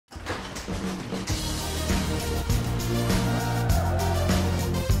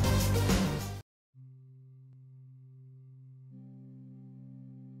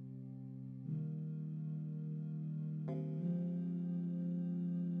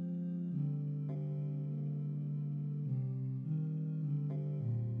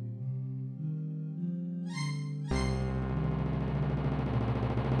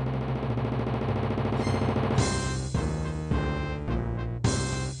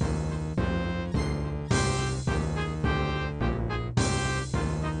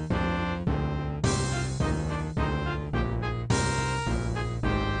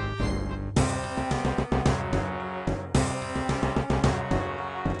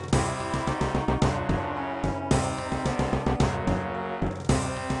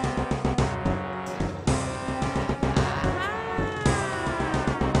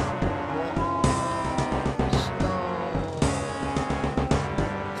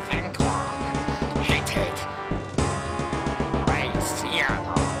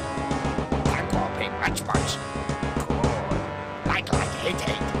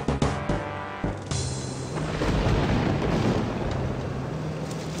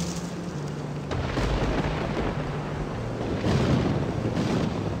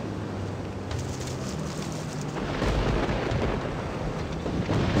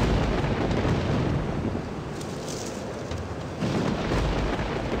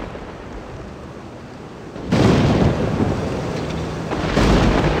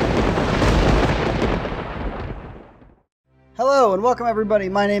Hello and welcome everybody,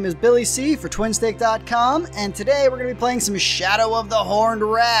 my name is Billy C for twinstake.com, and today we're going to be playing some Shadow of the Horned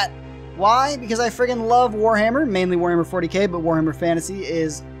Rat. Why? Because I friggin' love Warhammer, mainly Warhammer 40k, but Warhammer Fantasy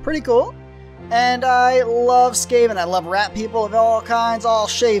is pretty cool. And I love Skaven, I love rat people of all kinds, all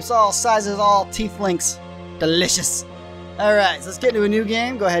shapes, all sizes, all teeth links. Delicious. Alright, so let's get into a new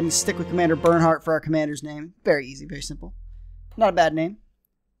game. Go ahead and stick with Commander Bernhardt for our commander's name. Very easy, very simple. Not a bad name.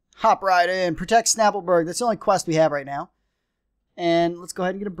 Hop right in. Protect Snappleburg. That's the only quest we have right now. And let's go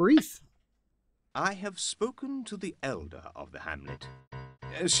ahead and get a brief. I have spoken to the elder of the hamlet.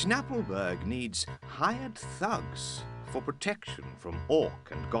 Snappleburg needs hired thugs for protection from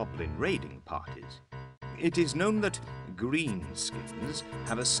orc and goblin raiding parties. It is known that greenskins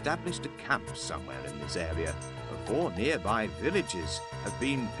have established a camp somewhere in this area. 4 nearby villages have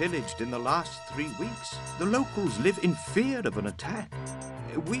been pillaged in the last 3 weeks. The locals live in fear of an attack.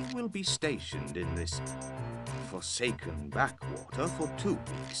 We will be stationed in this forsaken backwater for 2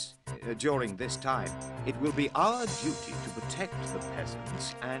 weeks. During this time, it will be our duty to protect the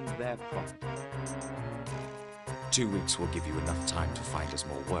peasants and their property. 2 weeks will give you enough time to find us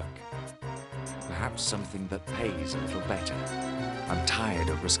more work. Perhaps something that pays a little better. I'm tired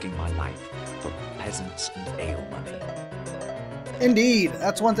of risking my life for peasants and ale money. Indeed,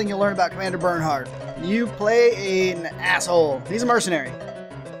 that's one thing you'll learn about Commander Bernhardt. You play an asshole. He's a mercenary.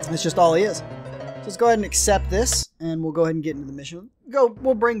 That's just all he is. So let's go ahead and accept this, and we'll go ahead and get into the mission.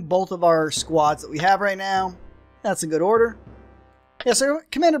 We'll bring both of our squads that we have right now. That's a good order. Yeah, so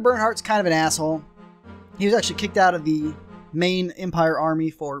Commander Bernhardt's kind of an asshole. He was actually kicked out of the main Empire army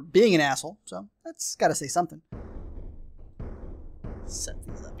for being an asshole, so that's got to say something. Set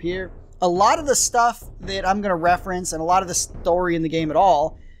these up here. A lot of the stuff that I'm going to reference, and a lot of the story in the game at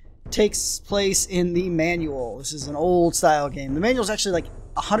all, takes place in the manual. This is an old style game. The manual is actually like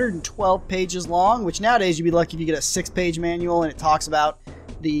 112 pages long, which nowadays you'd be lucky if you get a 6-page manual and it talks about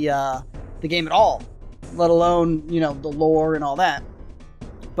the game at all, let alone, you know, the lore and all that.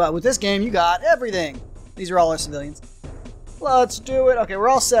 But with this game, you got everything. These are all our civilians. Let's do it. Okay, we're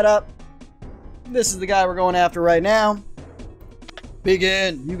all set up. This is the guy we're going after right now.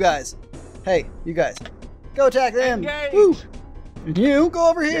 Begin. You guys. Hey, you guys. Go attack them. Woo. And you, go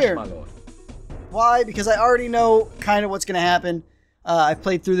over here. Yes, my lord. Why? Because I already know kind of what's going to happen. I've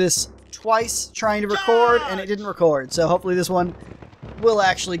played through this twice trying to record, and it didn't record. So hopefully this one will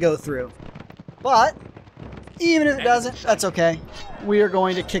actually go through. But even if it doesn't, that's okay. We are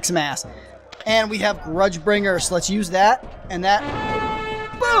going to kick some ass. And we have Grudgebringer, so let's use that. And that,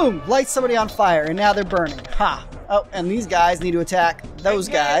 boom, lights somebody on fire. And now they're burning. Ha. Oh, and these guys need to attack those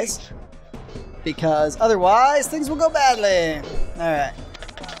guys. Because otherwise, things will go badly. Alright.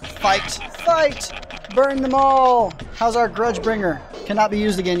 Fight. Fight. Burn them all. How's our Grudgebringer? Cannot be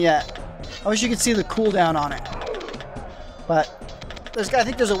used again yet. I wish you could see the cooldown on it. But I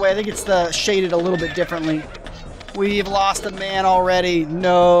think there's a way. I think it's shaded a little bit differently. We've lost a man already.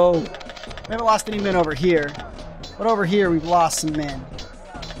 No. We haven't lost any men over here. But over here, we've lost some men.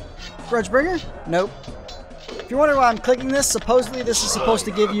 Grudgebringer? Nope. If you're wondering why I'm clicking this, supposedly this is supposed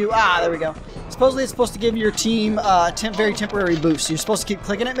to give you... Ah, there we go. Supposedly it's supposed to give your team a very temporary boost. You're supposed to keep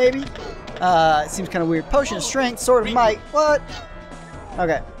clicking it, maybe? It seems kind of weird. Potion of Strength, Sword of Might. What?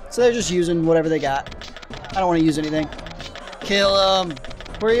 Okay. So they're just using whatever they got. I don't want to use anything. Kill them.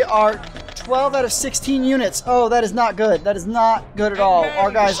 We are 12 out of 16 units. Oh, that is not good. That is not good at all. Our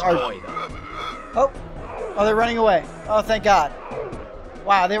guys are... Oh. Oh, they're running away. Oh, thank God.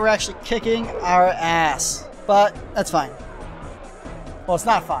 Wow, they were actually kicking our ass. But that's fine. Well, it's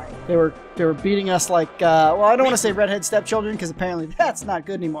not fine. They were beating us like, well, I don't want to say redhead stepchildren because apparently that's not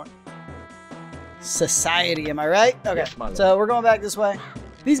good anymore. Society, am I right? Okay, so we're going back this way.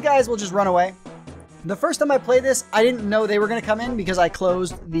 These guys will just run away. The first time I played this, I didn't know they were going to come in because I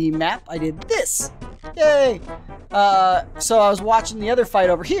closed the map. I did this. Yay! So I was watching the other fight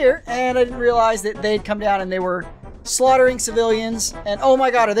over here, and I didn't realize that they'd come down and they were slaughtering civilians. And oh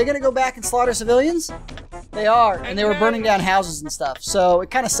my God, are they going to go back and slaughter civilians? They are, and they were burning down houses and stuff, so it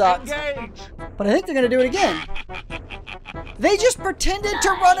kind of sucks. But I think they're going to do it again. They just pretended to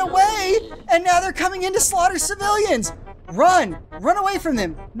run away, and now they're coming in to slaughter civilians. Run! Run away from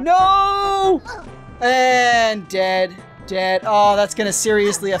them. No! And dead. Dead. Oh, that's going to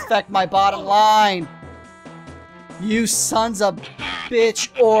seriously affect my bottom line. You sons of bitch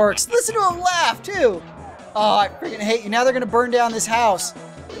orcs. Listen to them laugh, too. Oh, I freaking hate you. Now they're going to burn down this house.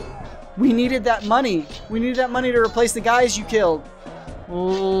 We needed that money. We needed that money to replace the guys you killed.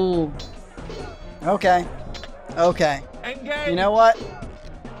 Ooh. Okay. Okay. You know what?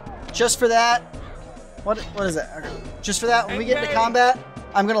 Just for that. What is that? Okay. Just for that, when we get into combat,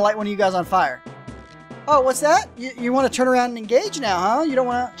 I'm going to light one of you guys on fire. Oh, what's that? You want to turn around and engage now, huh? You don't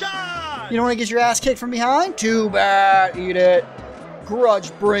want to get your ass kicked from behind? Too bad. Eat it.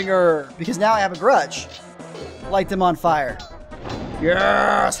 Grudge bringer. Because now I have a grudge. Light them on fire.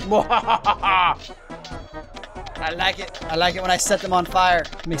 Yes. I like it. I like it when I set them on fire.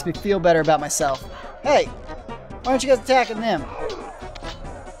 It makes me feel better about myself. Hey, why aren't you guys attacking them?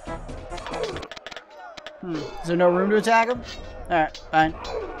 Is there no room to attack them? Alright, fine.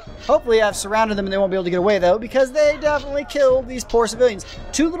 Hopefully I've surrounded them and they won't be able to get away, though, because they definitely killed these poor civilians.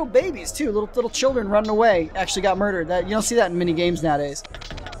 2 little babies, too. Little children running away actually got murdered. You don't see that in many games nowadays.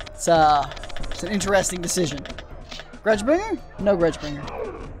 It's an interesting decision. Grudgebringer? No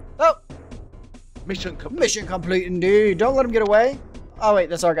Grudgebringer. Oh! Mission complete. Mission complete, indeed. Don't let them get away. Oh, wait,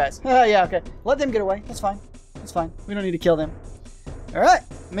 that's our guys. Yeah, okay. Let them get away. That's fine. That's fine. We don't need to kill them. Alright,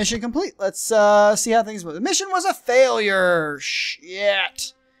 mission complete. Let's see how things move. The mission was a failure.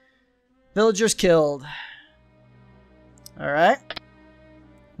 Shit. Villagers killed. Alright.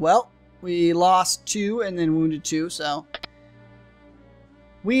 Well, we lost 2 and then wounded 2, so...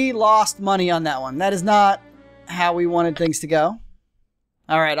 we lost money on that one. That is not how we wanted things to go.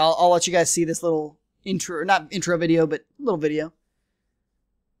 Alright, I'll let you guys see this little intro, not intro video, but little video.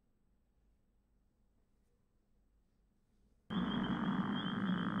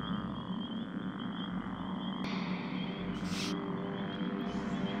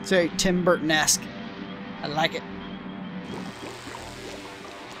 It's very Tim Burton-esque. I like it.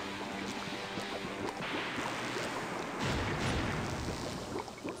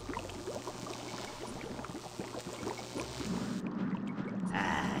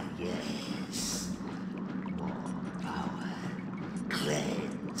 Yes. More power.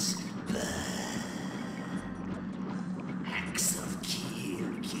 Cleanse. Burn. Axe of kill.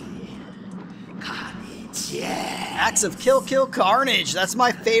 Carnage. Yeah. Axe of Kill Carnage. That's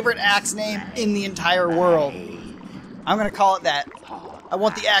my favorite axe name in the entire world. I'm going to call it that. I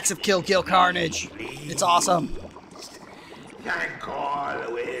want the Axe of Kill Carnage. It's awesome.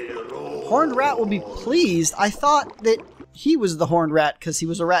 Horned Rat will be pleased. I thought that he was the Horned Rat because he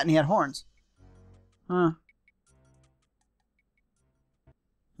was a rat and he had horns. Huh.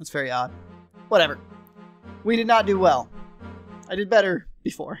 That's very odd. Whatever. We did not do well. I did better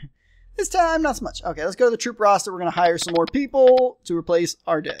before. This time, not so much. Okay, let's go to the troop roster. We're going to hire some more people to replace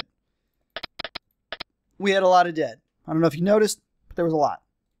our dead. We had a lot of dead. I don't know if you noticed, but there was a lot.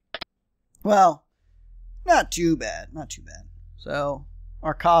 Well, not too bad. Not too bad. So,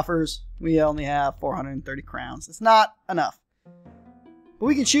 our coffers, we only have 430 crowns. It's not enough. But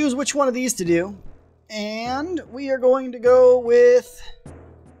we can choose which one of these to do. And we are going to go with...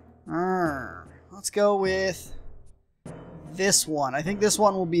 let's go with... this one. I think this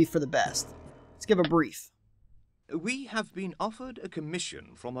one will be for the best. Let's give a brief. We have been offered a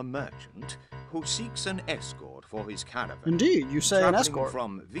commission from a merchant who seeks an escort for his caravan. Indeed, you say an traveling escort.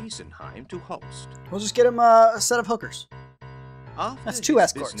 From Wiesenheim to Holst. We'll just get him a set of hookers. After That's 2 his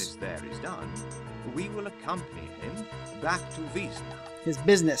escorts. business there is done, we will accompany him back to Wiesenheim. His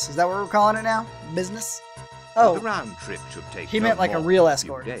business. Is that what we're calling it now? Business? The Oh, round trip should take he no meant like a more real than a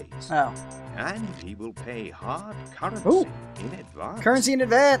few escort. days, Oh. and he will pay hard currency Ooh. in advance. Currency in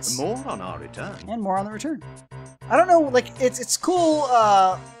advance. More on our return. And more on the return. I don't know, like, it's cool,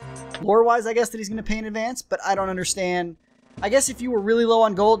 lore-wise, I guess, that he's going to pay in advance, but I don't understand. I guess if you were really low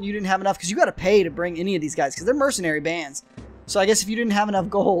on gold and you didn't have enough, because you got to pay to bring any of these guys, because they're mercenary bands. So I guess if you didn't have enough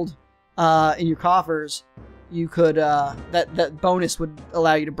gold in your coffers, you could, that bonus would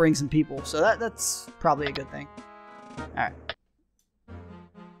allow you to bring some people. So that's probably a good thing. Alright.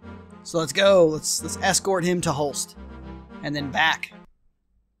 So let's go. Let's escort him to Holst. And then back.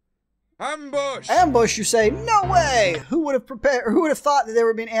 Ambush! Ambush, you say? No way! Who would have thought that there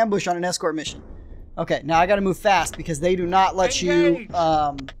would be an ambush on an escort mission? Okay, now I gotta move fast because they do not let you,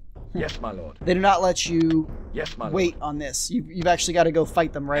 Yes, my lord. they do not let you Yes, my lord. wait on this. You've actually got to go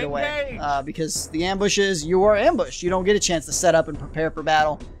fight them right away. Because the ambushes, you are ambushed. You don't get a chance to set up and prepare for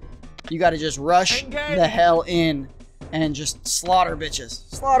battle. You got to just rush the hell in and just slaughter bitches.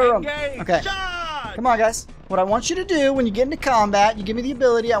 Slaughter them. Okay. Come on, guys. What I want you to do when you get into combat, you give me the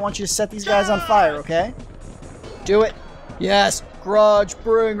ability, I want you to set these guys on fire, okay? Do it. Yes. Grudge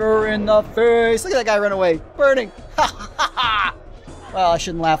bringer in the face. Look at that guy run away. Burning. Ha ha ha. Well, I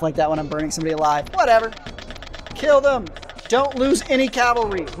shouldn't laugh like that when I'm burning somebody alive. Whatever. Kill them. Don't lose any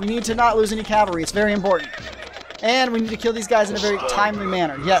cavalry. We need to not lose any cavalry. It's very important. And we need to kill these guys in a very timely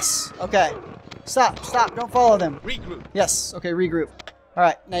manner. Yes. Okay. Stop. Stop. Don't follow them. Regroup. Yes. Okay, regroup. All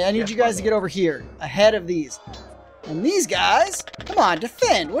right. Now, I need you guys to get over here, ahead of these. And these guys, come on,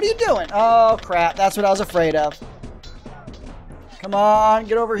 defend. What are you doing? Oh, crap. That's what I was afraid of. Come on,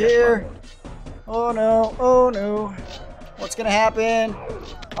 get over here. Oh no, oh no. What's gonna happen?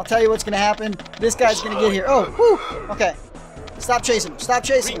 I'll tell you what's gonna happen. This guy's gonna get here. Oh, whew. Okay. Stop chasing him. Stop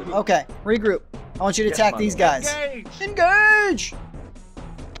chasing him. Okay, regroup. I want you to attack these guys. Engage! Engage!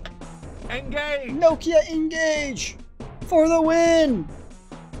 Engage! Nokia engage! For the win!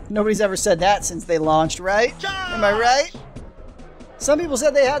 Nobody's ever said that since they launched, right? Am I right? Some people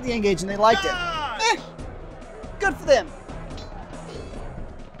said they had the engage and they liked it. Good for them.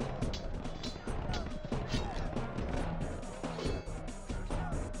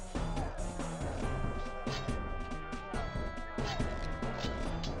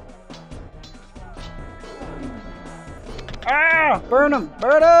 Ah! Burn them!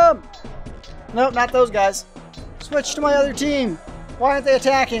 Burn them! Nope, not those guys. Switch to my other team. Why aren't they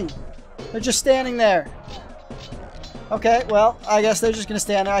attacking? They're just standing there. Okay, well, I guess they're just going to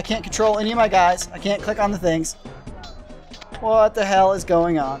stand there. I can't control any of my guys. I can't click on the things. What the hell is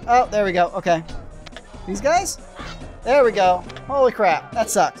going on? Oh, there we go. Okay. These guys? There we go. Holy crap. That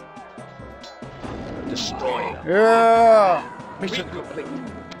sucked. Destroy them. Yeah! Mission complete.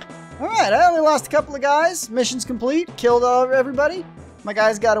 Alright, I only lost a couple of guys. Mission's complete. Killed everybody. My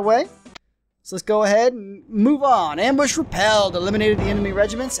guys got away. So let's go ahead and move on. Ambush repelled. Eliminated the enemy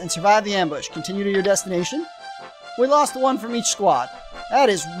regiments and survived the ambush. Continue to your destination. We lost one from each squad. That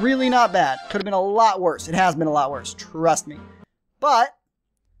is really not bad. Could have been a lot worse. It has been a lot worse. Trust me. But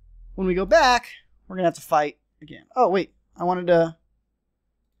when we go back, we're going to have to fight again. Oh, wait. I wanted to...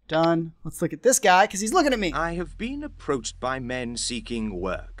 Done. Let's look at this guy, because he's looking at me. I have been approached by men seeking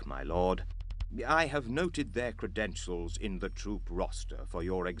work, my lord. I have noted their credentials in the troop roster for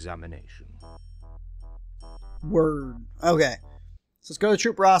your examination. Word. Okay. So let's go to the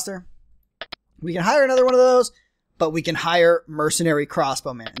troop roster. We can hire another one of those, but we can hire mercenary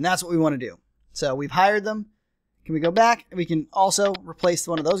crossbowmen, and that's what we want to do. So we've hired them. Can we go back? We can also replace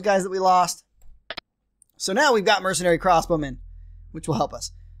one of those guys that we lost. So now we've got mercenary crossbowmen, which will help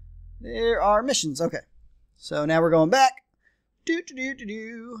us. There are missions. Okay. So now we're going back.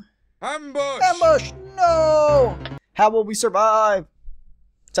 Ambush! Ambush! No! How will we survive?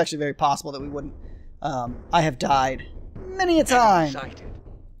 It's actually very possible that we wouldn't. I have died many a time.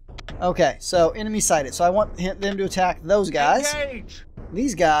 Okay, so enemy sighted. So I want them to attack those guys. Engage!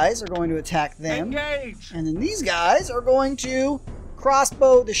 These guys are going to attack them. Engage! And then these guys are going to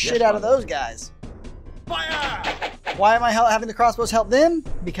crossbow the shit out of those guys. Fire! Why am I having the crossbows help them?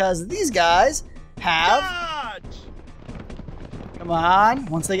 Because these guys have... Charge! Come on.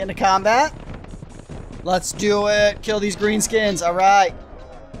 Once they get into combat. Let's do it. Kill these greenskins. All right.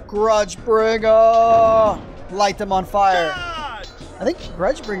 Grudgebringer. Light them on fire. Charge! I think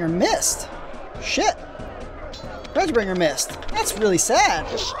Grudgebringer missed. Shit. Grudgebringer missed. That's really sad.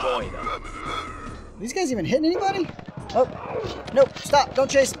 Destroy them. These guys even hitting anybody? Oh. Nope. Stop.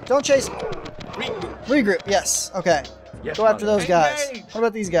 Don't chase him. Don't chase him. Regroup. Regroup. Yes. Okay. Yes, Go after those guys. Engage. What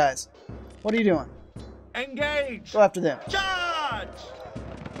about these guys? What are you doing? Engage! Go after them. Charge!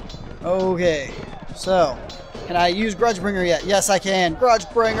 Okay. So, can I use Grudgebringer yet? Yes, I can.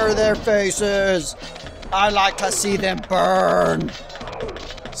 Grudgebringer their faces. I like to see them burn.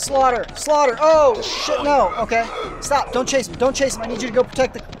 Slaughter. Slaughter. Oh, shit, no. Okay. Stop. Don't chase him. Don't chase him. I need you to go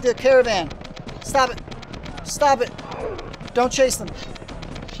protect the caravan. Stop it. Stop it. Don't chase them.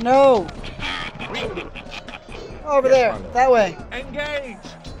 No. Over there. That way. Engage!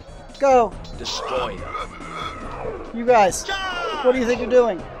 Go. Destroy them. You guys. Charge! What do you think you're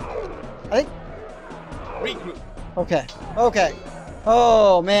doing? I think... Regroup. Okay. Okay.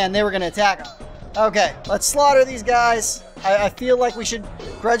 Oh, man. They were going to attack him. Okay. Let's slaughter these guys. I feel like we should...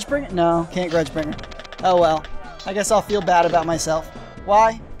 Grudgebringer? No. Can't Grudgebringer. Oh, well. I guess I'll feel bad about myself.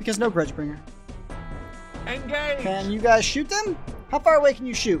 Why? Because no Grudgebringer. Engage! Can you guys shoot them? How far away can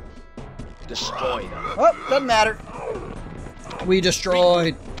you shoot? Destroy them. Oh, doesn't matter. We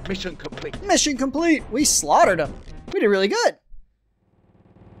destroyed. Mission complete. Mission complete. We slaughtered them. We did really good.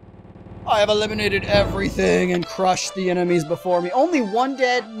 I have eliminated everything and crushed the enemies before me. Only one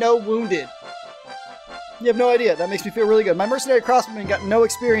dead, no wounded. You have no idea. That makes me feel really good. My mercenary crossbowmen got no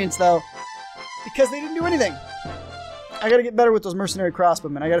experience, though, because they didn't do anything. I gotta get better with those mercenary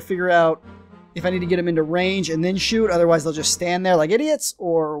crossbowmen. I gotta figure out if I need to get them into range and then shoot, otherwise they'll just stand there like idiots,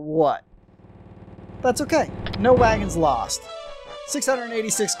 or what. That's okay. No wagons lost.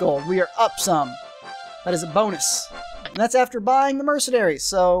 686 gold. We are up some. That is a bonus. And that's after buying the mercenaries,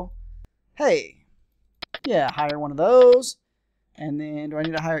 so... Hey. Yeah, hire one of those. And then, do I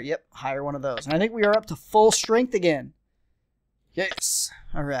need to hire... Yep, hire one of those. And I think we are up to full strength again. Yes.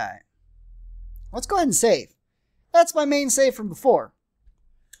 Alright. Let's go ahead and save. That's my main save from before.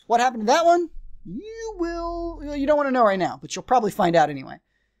 What happened to that one? You don't want to know right now, but you'll probably find out anyway.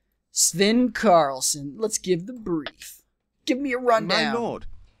 Sven Karlsson, let's give the brief. Give me a rundown. My lord,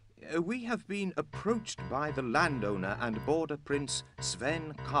 we have been approached by the landowner and border prince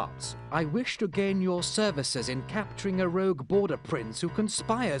Sven Karlsson. I wish to gain your services in capturing a rogue border prince who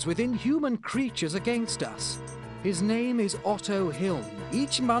conspires with inhuman creatures against us. His name is Otto Hiln.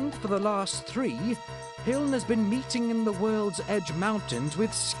 Each month for the last 3, Hiln has been meeting in the World's Edge Mountains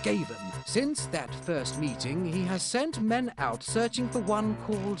with Skaven. Since that first meeting, he has sent men out searching for one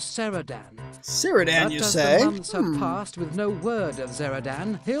called Zeradan. Zeradan, But you as say? the months have passed with no word of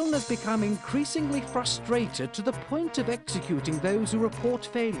Zeradan, Hiln has become increasingly frustrated to the point of executing those who report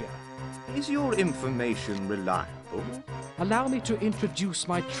failure. Is your information reliable? Allow me to introduce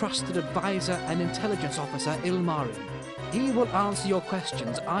my trusted advisor and intelligence officer, Ilmarin. He will answer your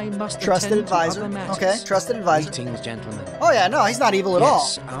questions. I must Trusted attend advisor. to other matters. Okay, trusted advisor. Greetings, gentlemen. Oh yeah, no, he's not evil at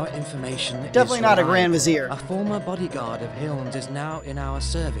Yes, all. our information Definitely is not a reliable. Grand Vizier. A former bodyguard of Hiln's is now in our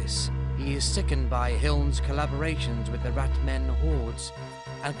service. He is sickened by Hiln's collaborations with the Ratmen hordes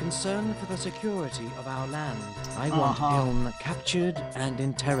and concerned for the security of our land. I want Hiln captured and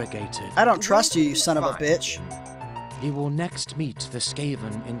interrogated. I don't trust you, you son of a bitch. He will next meet the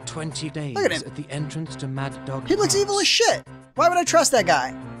Skaven in 20 days Look at him. the entrance to Mad Dog He looks Pass. evil as shit. Why would I trust that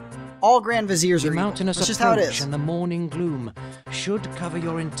guy? All Grand Viziers The are evil. mountainous That's just how it approach is. and the morning gloom should cover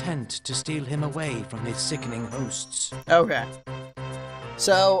your intent to steal him away from his sickening hosts. Okay.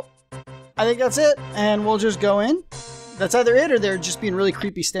 So, I think that's it, and we'll just go in. That's either it or they're just being really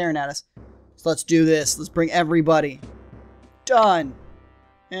creepy staring at us. So let's do this. Let's bring everybody. Done.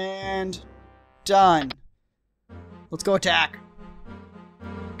 And done. Let's go attack.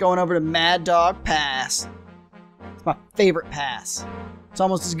 Going over to Mad Dog Pass. It's my favorite pass. It's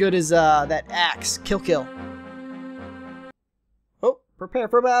almost as good as that axe. Kill. Oh, prepare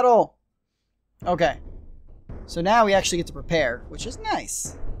for battle. Okay. So now we actually get to prepare, which is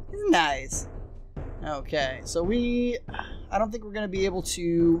nice. It's nice. Okay, so I don't think we're going to be able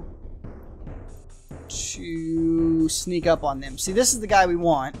to sneak up on them. See, this is the guy we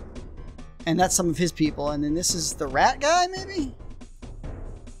want. And that's some of his people. And then this is the rat guy, maybe?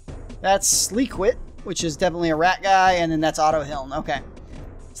 That's Sleekwit, which is definitely a rat guy. And then that's Otto Hiln. Okay.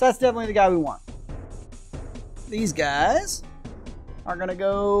 So that's definitely the guy we want. These guys are going to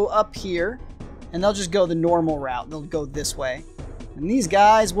go up here. And they'll just go the normal route. They'll go this way. And these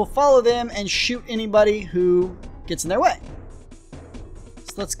guys will follow them and shoot anybody who gets in their way.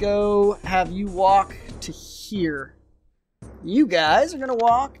 So let's go have you walk to here. You guys are going to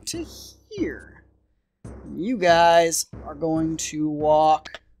walk to here. You guys are going to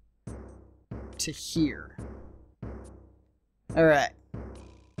walk to here. Alright.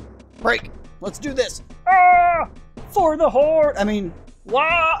 Break. Let's do this. Ah! For the Horde.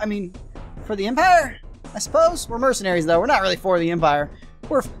 For the Empire? I suppose. We're mercenaries, though. We're not really for the Empire.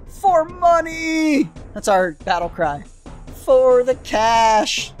 We're for money! That's our battle cry. For the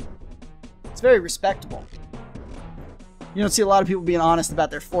cash. It's very respectable. You don't see a lot of people being honest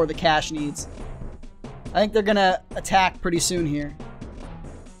about their for the cash needs. I think they're gonna attack pretty soon here.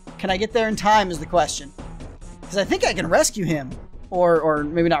 Can I get there in time is the question. Because I think I can rescue him. Or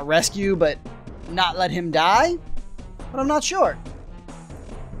maybe not rescue, but not let him die? But I'm not sure.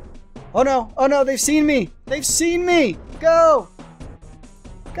 Oh no, they've seen me! They've seen me! Go!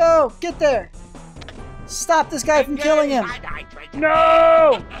 Go! Get there! Stop this guy from killing him!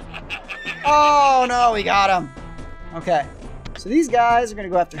 No! Oh no, we got him! Okay, so these guys are gonna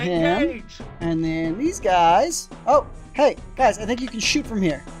go after him. And then these guys... Oh, hey, guys, I think you can shoot from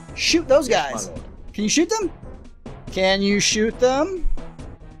here. Shoot those guys. Can you shoot them? Can you shoot them?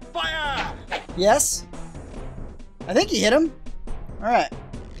 Fire! Yes. I think he hit him. Alright.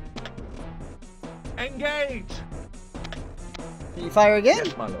 Engage! Can you fire again?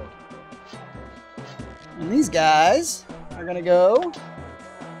 Yes, my lord. And these guys are gonna go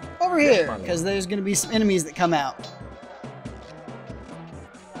over Yes, here my lord. because there's gonna be some enemies that come out.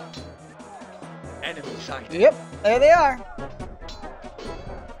 Enemy sighted. Yep, there they are.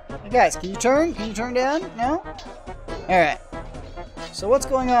 Hey guys, can you turn? Can you turn down? No? Alright. So what's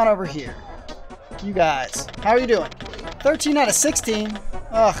going on over here? You guys, how are you doing? 13 out of 16?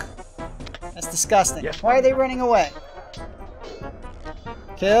 Ugh. That's disgusting. Yes, Why are they running away?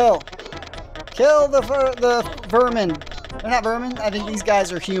 Kill. Kill the vermin. They're not vermin. I think these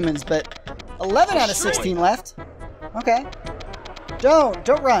guys are humans, but 11 out of 16 left. Okay. Don't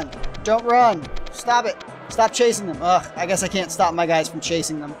run. Don't run. Stop it. Stop chasing them. Ugh, I guess I can't stop my guys from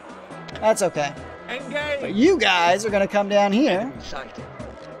chasing them. That's okay. Engage! But you guys are gonna come down here. Enemy sighted.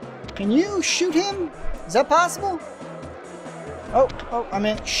 Can you shoot him? Is that possible? Oh, I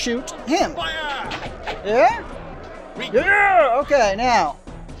meant shoot him. Fire! Yeah? Yeah! Okay, now.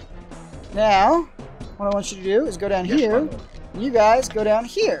 Now, what I want you to do is go down Yes, here. my lord. You guys go down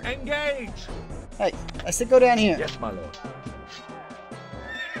here. Engage! Hey, I said go down here. Yes, my lord.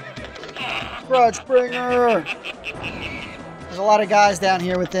 Grudge bringer. There's a lot of guys down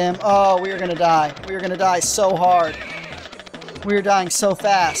here with them. Oh, we are gonna die. We are gonna die so hard. We are dying so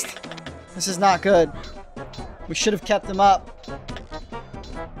fast. This is not good. We should have kept them up.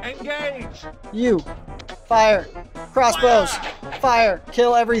 Engage! You, fire. Crossbows, fire.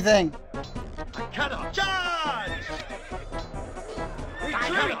 Kill everything. I cannot. Charge!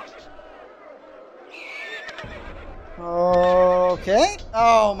 Retreat! Okay.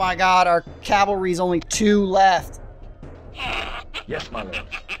 Oh my god, our cavalry's only 2 left. Yes, my lord.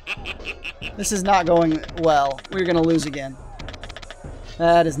 This is not going well. We're gonna lose again.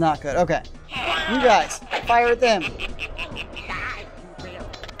 That is not good. Okay. You guys, fire at them.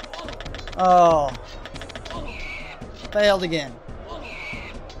 Oh. Failed again.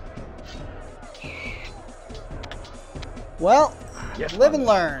 Well, Yes, live my and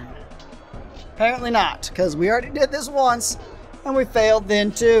lord. learn. Apparently not, because we already did this once, and we failed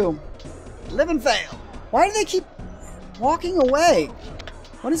then too. Live and fail. Why do they keep walking away?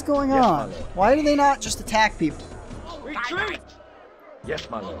 What is going Yes, my on? lord. Why do they not just attack people? Retreat! Yes,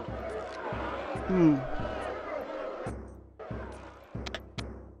 my lord. Hmm.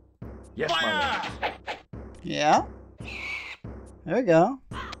 Yes, my lord. Yeah. There we go.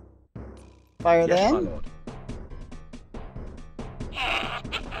 Fire Yes, my them. lord.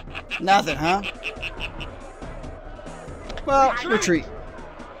 Nothing, huh? Well, retreat.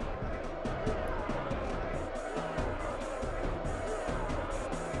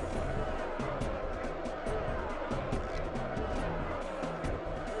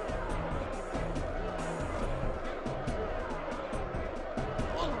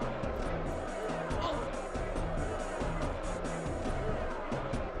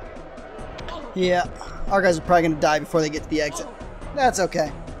 Yeah, our guys are probably going to die before they get to the exit. That's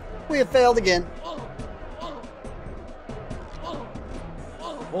okay. We have failed again.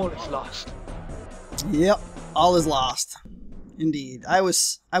 All is lost. Yep, all is lost. Indeed. I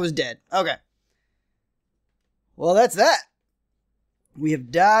was dead. Okay. Well, that's that. We have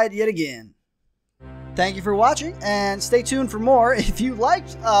died yet again. Thank you for watching, and stay tuned for more. If you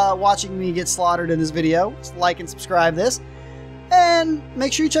liked watching me get slaughtered in this video, like and subscribe this. And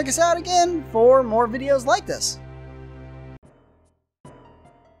make sure you check us out again for more videos like this.